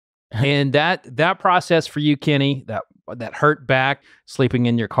that process for you, Kenny, that hurt back, sleeping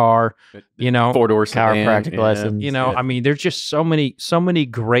in your car, 4-door chiropractic lessons. I mean, there's just so many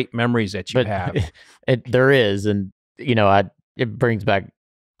great memories that you have. There is, and it brings back,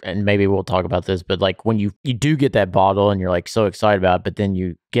 and maybe we'll talk about this, but like when you do get that bottle and you're like so excited about it, but then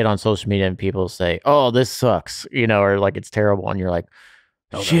you get on social media and people say, "Oh, this sucks," or like it's terrible, and you're like,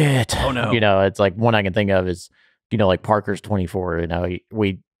 "Shit!" Oh no! It's like one I can think of is like Parker's 24.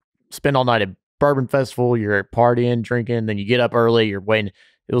 We spend all night at Bourbon Festival. You're partying, drinking, then you get up early. You're waiting.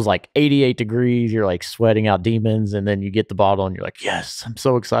 It was like 88 degrees. You're like sweating out demons, and then you get the bottle, and you're like, "Yes, I'm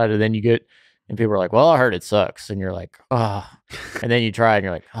so excited." Then you get. And people are like, "Well, I heard it sucks." And you're like, "Oh." And then you try and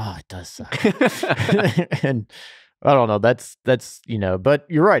you're like, "Oh, it does suck." And I don't know. That's but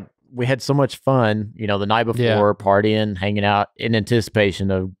you're right. We had so much fun, the night before, partying, hanging out in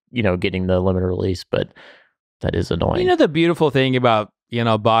anticipation of, getting the limited release. But that is annoying. The beautiful thing about,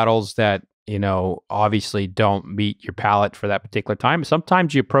 bottles that, obviously don't meet your palate for that particular time.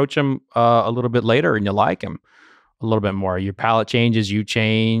 Sometimes you approach them a little bit later and you like them a little bit more. Your palate changes, you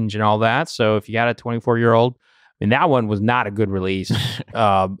change, and all that. So if you got a 24-year-old, and that one was not a good release.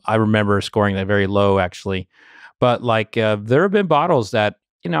 I remember scoring that very low, actually. But like, there have been bottles that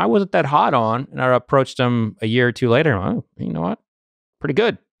I wasn't that hot on, and I approached them a year or two later. Oh, you know what? Pretty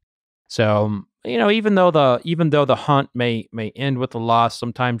good. So, even though the hunt may end with a loss,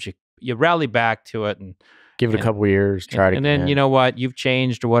 sometimes you rally back to it and Give it a couple years, try it and again. then you know what, you've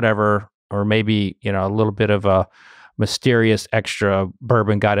changed or whatever, or maybe a little bit of a mysterious extra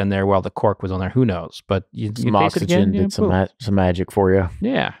bourbon got in there while the cork was on there. Who knows? But you Some taste it again, oxygen did some magic for you.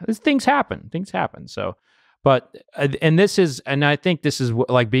 yeah, things happen. So, but and I think this is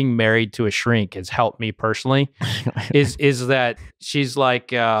like being married to a shrink has helped me personally. is that she's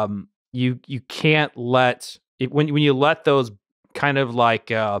like you can't let it, when you let those kind of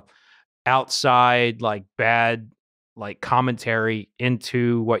like outside like bad like commentary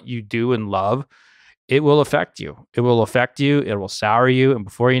into what you do and love, it will affect you. It will sour you, and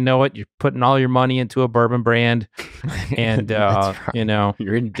before you know it, you're putting all your money into a bourbon brand, and right.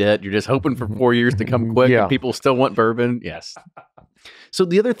 You're in debt. You're just hoping for 4 years to come quick, and people still want bourbon. Yes. So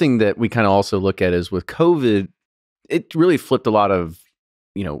the other thing that we kind of also look at is with COVID, it really flipped a lot of,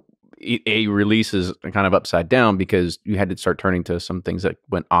 releases kind of upside down because you had to start turning to some things that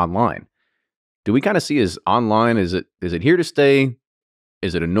went online. Do we kind of see as online? Is it here to stay?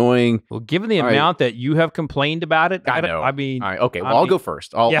 Is it annoying? Well, given the amount that you have complained about it, I know. I mean, all right, okay. Well, I'll go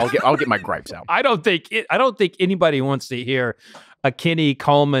first. I'll get my gripes out. I don't think anybody wants to hear a Kenny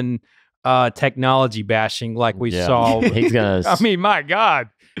Coleman technology bashing like we saw. He's gonna. I mean, my God,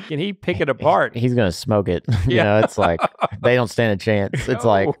 can he pick it apart? He's gonna smoke it. It's like they don't stand a chance. It's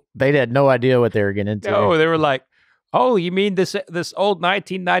like they had no idea what they were getting into. No, they were like, "Oh, you mean this old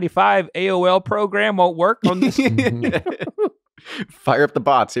 1995 AOL program won't work on this?" Fire up the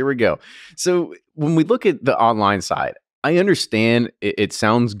bots. Here we go. So when we look at the online side, I understand it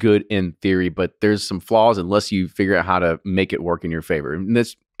sounds good in theory, but there's some flaws unless you figure out how to make it work in your favor. And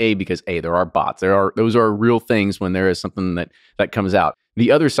that's because there are bots. Those are real things when there is something that comes out.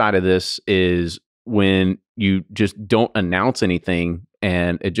 The other side of this is when you just don't announce anything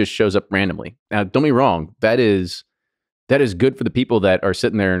and it just shows up randomly. Now, don't be wrong. That is good for the people that are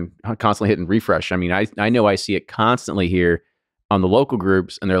sitting there and constantly hitting refresh. I mean, I know I see it constantly here on the local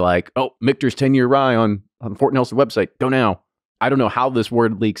groups, and they're like, "Oh, Michter's 10-year rye on Fort Nelson website. Go now." I don't know how this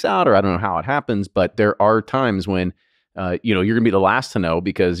word leaks out, or I don't know how it happens, but there are times when you're going to be the last to know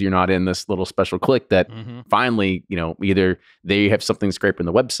because you're not in this little special click that finally, either they have something scraped in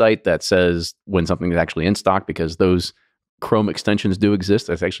the website that says when something is actually in stock, because those Chrome extensions do exist.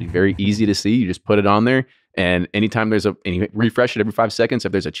 That's actually very easy to see. You just put it on there, and anytime there's and you refresh it every 5 seconds,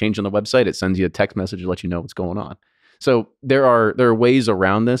 if there's a change on the website, it sends you a text message to let you know what's going on. So there are ways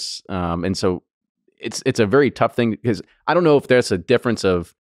around this, and so it's a very tough thing because I don't know if there's a difference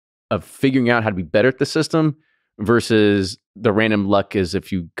of figuring out how to be better at the system versus the random luck is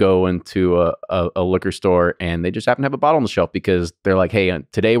if you go into a liquor store and they just happen to have a bottle on the shelf because they're like, "Hey,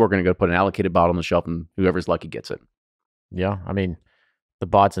 today we're going to go put an allocated bottle on the shelf, and whoever's lucky gets it." Yeah, I mean, the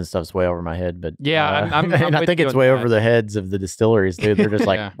bots and stuff's way over my head, but I'm I think it's way over the heads of the distilleries, dude. They're just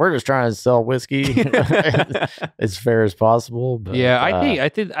like, we're just trying to sell whiskey as fair as possible. But, I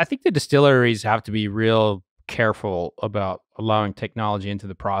think the distilleries have to be real careful about allowing technology into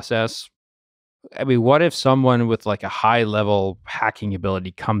the process. I mean, what if someone with like a high level hacking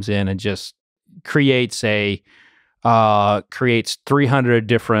ability comes in and just creates 300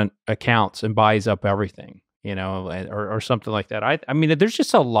 different accounts and buys up everything? Or something like that. I mean, there's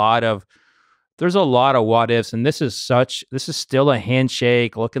just a lot of what ifs, and this is still a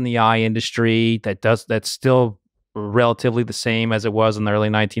handshake, look in the eye industry that's still relatively the same as it was in the early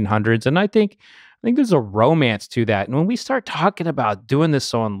 1900s. And I think there's a romance to that. And when we start talking about doing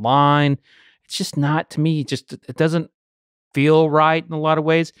this online, it's just not, to me, it doesn't feel right in a lot of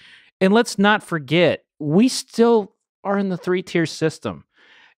ways. And let's not forget, we still are in the 3-tier system.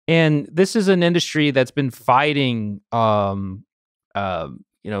 And this is an industry that's been fighting, liquor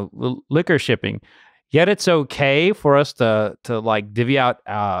shipping. Yet it's okay for us to like divvy out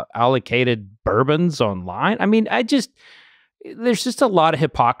allocated bourbons online. I mean, there's just a lot of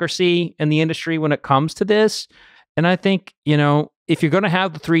hypocrisy in the industry when it comes to this. And I think, if you're going to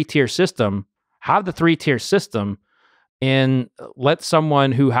have the 3-tier system, have the 3-tier system, and let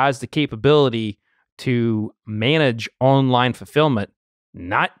someone who has the capability to manage online fulfillment,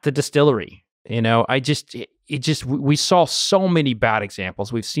 not the distillery. We saw so many bad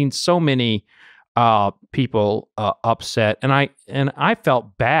examples. We've seen so many people upset, and I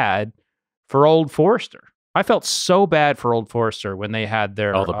felt bad for Old Forester. I felt so bad for Old Forester when they had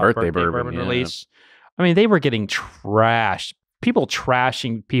their the birthday bourbon release. I mean, they were getting trashed. People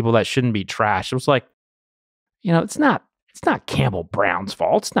trashing people that shouldn't be trashed. It was like, it's not Campbell Brown's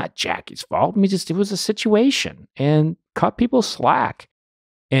fault. It's not Jackie's fault. I mean, it was a situation, and cut people slack.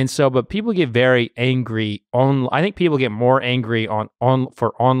 And so, but people get very angry on. I think people get more angry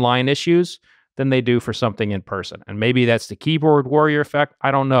for online issues than they do for something in person. And maybe that's the keyboard warrior effect.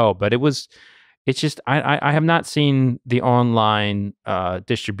 I don't know, but it's just I have not seen the online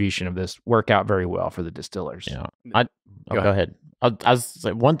distribution of this work out very well for the distillers. Yeah, go ahead.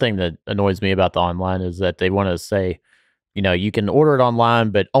 One thing that annoys me about the online is that they want to say, you can order it online,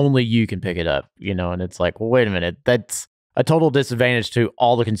 but only you can pick it up. And it's like, well, wait a minute, that's a total disadvantage to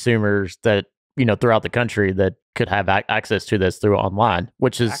all the consumers that throughout the country that could have access to this through online,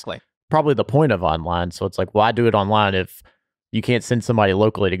 which is probably the point of online. So it's like, why do it online if you can't send somebody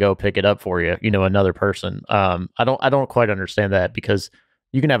locally to go pick it up for you, another person? I don't quite understand that, because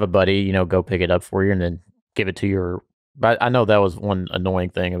you can have a buddy, go pick it up for you and then give it to your. But I know that was one annoying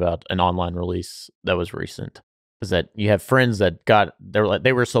thing about an online release that was recent, is that you have friends that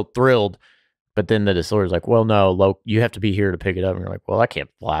they were so thrilled, but then the distiller's like, well, no, you have to be here to pick it up. And you're like, well, I can't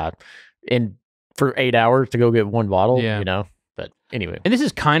fly in for 8 hours to go get one bottle, But anyway, and this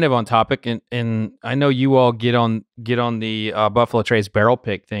is kind of on topic, and I know you all get on the Buffalo Trace barrel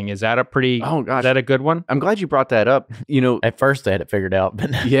pick thing. Is that a pretty? Oh gosh, is that a good one? I'm glad you brought that up. At first they had it figured out, but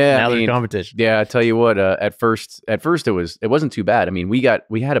yeah, now there's competition. Yeah, I tell you what. At first it wasn't too bad. I mean, we got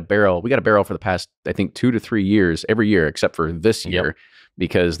a barrel for the past, I think, 2 to 3 years, every year except for this year,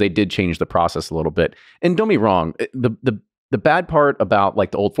 because they did change the process a little bit. And don't be wrong, the bad part about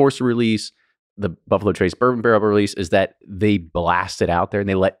like the Old Forester release, the Buffalo Trace Bourbon Barrel release, is that they blast it out there and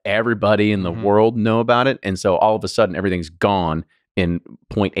they let everybody in the world know about it. And so all of a sudden everything's gone in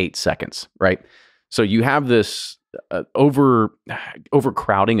 0.8 seconds, right? So you have this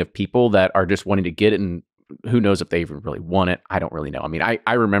overcrowding of people that are just wanting to get it, and who knows if they even really want it. I don't really know. I mean,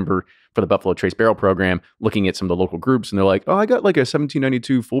 I remember for the Buffalo Trace Barrel program looking at some of the local groups, and they're like, oh, I got like a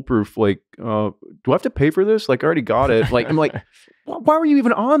 1792 foolproof. Like, do I have to pay for this? Like, I already got it. Like, I'm like, why were you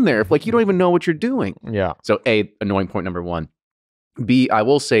even on there if like you don't even know what you're doing? Yeah. So A, annoying point number one. B, I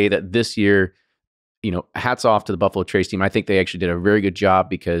will say that this year, hats off to the Buffalo Trace team. I think they actually did a very good job,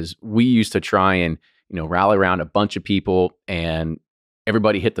 because we used to try and, rally around a bunch of people and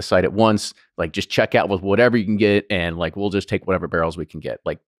everybody hit the site at once, like just check out with whatever you can get. And like, we'll just take whatever barrels we can get.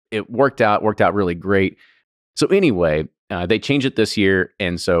 Like it worked out really great. So anyway, they changed it this year.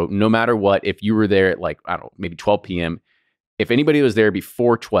 And so no matter what, if you were there at like, I don't know, maybe 12 PM, if anybody was there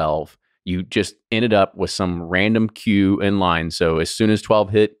before 12, you just ended up with some random queue in line. So as soon as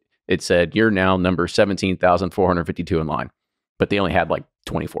 12 hit, it said, you're now number 17,452 in line. But they only had like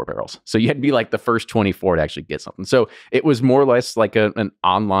 24 barrels. So you had to be like the first 24 to actually get something. So it was more or less like an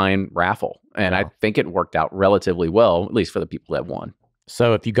online raffle. And I think it worked out relatively well, at least for the people that won.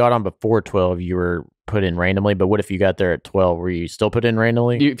 So if you got on before 12, you were put in randomly. But what if you got there at 12? Were you still put in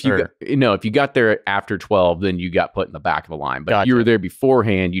randomly? If you got there after 12, then you got put in the back of the line. But if you were there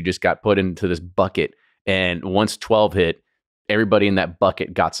beforehand, you just got put into this bucket. And once 12 hit, everybody in that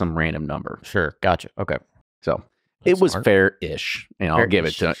bucket got some random number. Sure. Gotcha. Okay. So it was fair-ish, and I'll give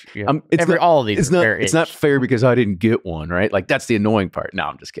it to yeah. All of these it's not fair-ish. It's not fair because I didn't get one, right? Like that's the annoying part. No,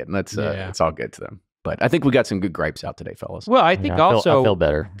 I'm just kidding. That's it's all good to them. But I think we got some good gripes out today, fellas. Well, I think I feel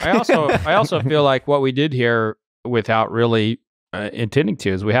better. I also feel like what we did here, without really intending to,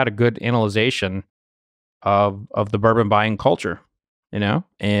 is we had a good analyzation of the bourbon buying culture, and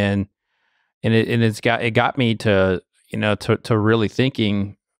it got me to to really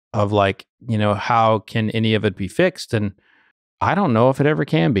thinking of like, how can any of it be fixed? And I don't know if it ever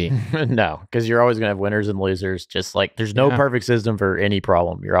can be. No, because you're always going to have winners and losers. Just like there's no perfect system for any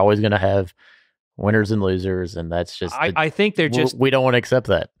problem. You're always going to have winners and losers, and that's just. I think they're just. We don't want to accept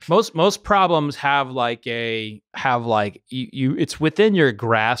that. Most problems have it's within your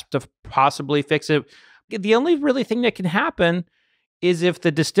grasp to possibly fix it. The only really thing that can happen is if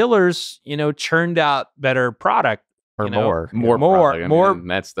the distillers, churned out better product. Or more, that's the more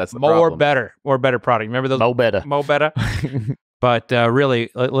problem. more better product. Remember those Mo better. But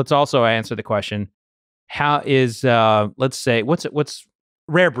really, let's also answer the question: how is let's say what's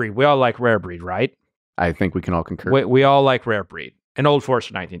rare breed? We all like rare breed, right? I think we can all concur. We all like rare breed. An Old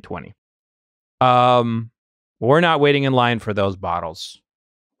Forester 1920. We're not waiting in line for those bottles.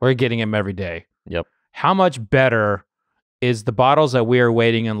 We're getting them every day. Yep. How much better is the bottles that we are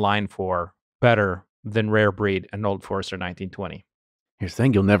waiting in line for better than rare breed and Old Forester 1920? Here's the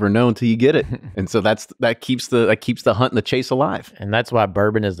thing: you'll never know until you get it, and so that keeps the hunt and the chase alive. And that's why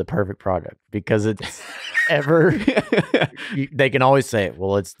bourbon is the perfect product, because it's ever. They can always say,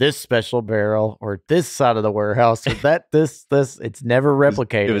 well, it's this special barrel or this side of the warehouse or this. It's never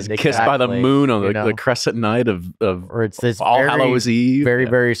replicated. It was kissed by the moon on the crescent night of or it's this All Hallows Eve. Very,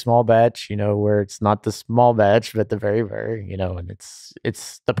 very small batch, where it's not the small batch, but the very, very, and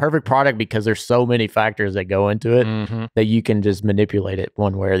it's the perfect product because there's so many factors that go into it that you can just manipulate it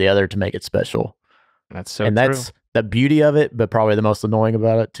one way or the other to make it special. That's so and true. That's the beauty of it, but probably the most annoying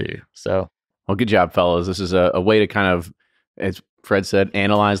about it too. So, well, good job, fellas. This is a way to kind of, as Fred said,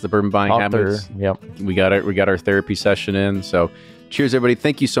 analyze the bourbon buying habits. Yep. We got our therapy session in. So, cheers, everybody.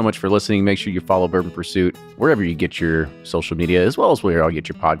 Thank you so much for listening. Make sure you follow Bourbon Pursuit wherever you get your social media, as well as where you get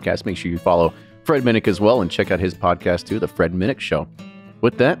your podcast. Make sure you follow Fred Minnick as well and check out his podcast too, The Fred Minnick Show.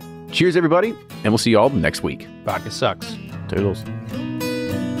 With that, cheers, everybody, and we'll see you all next week. Vodka sucks. Toodles.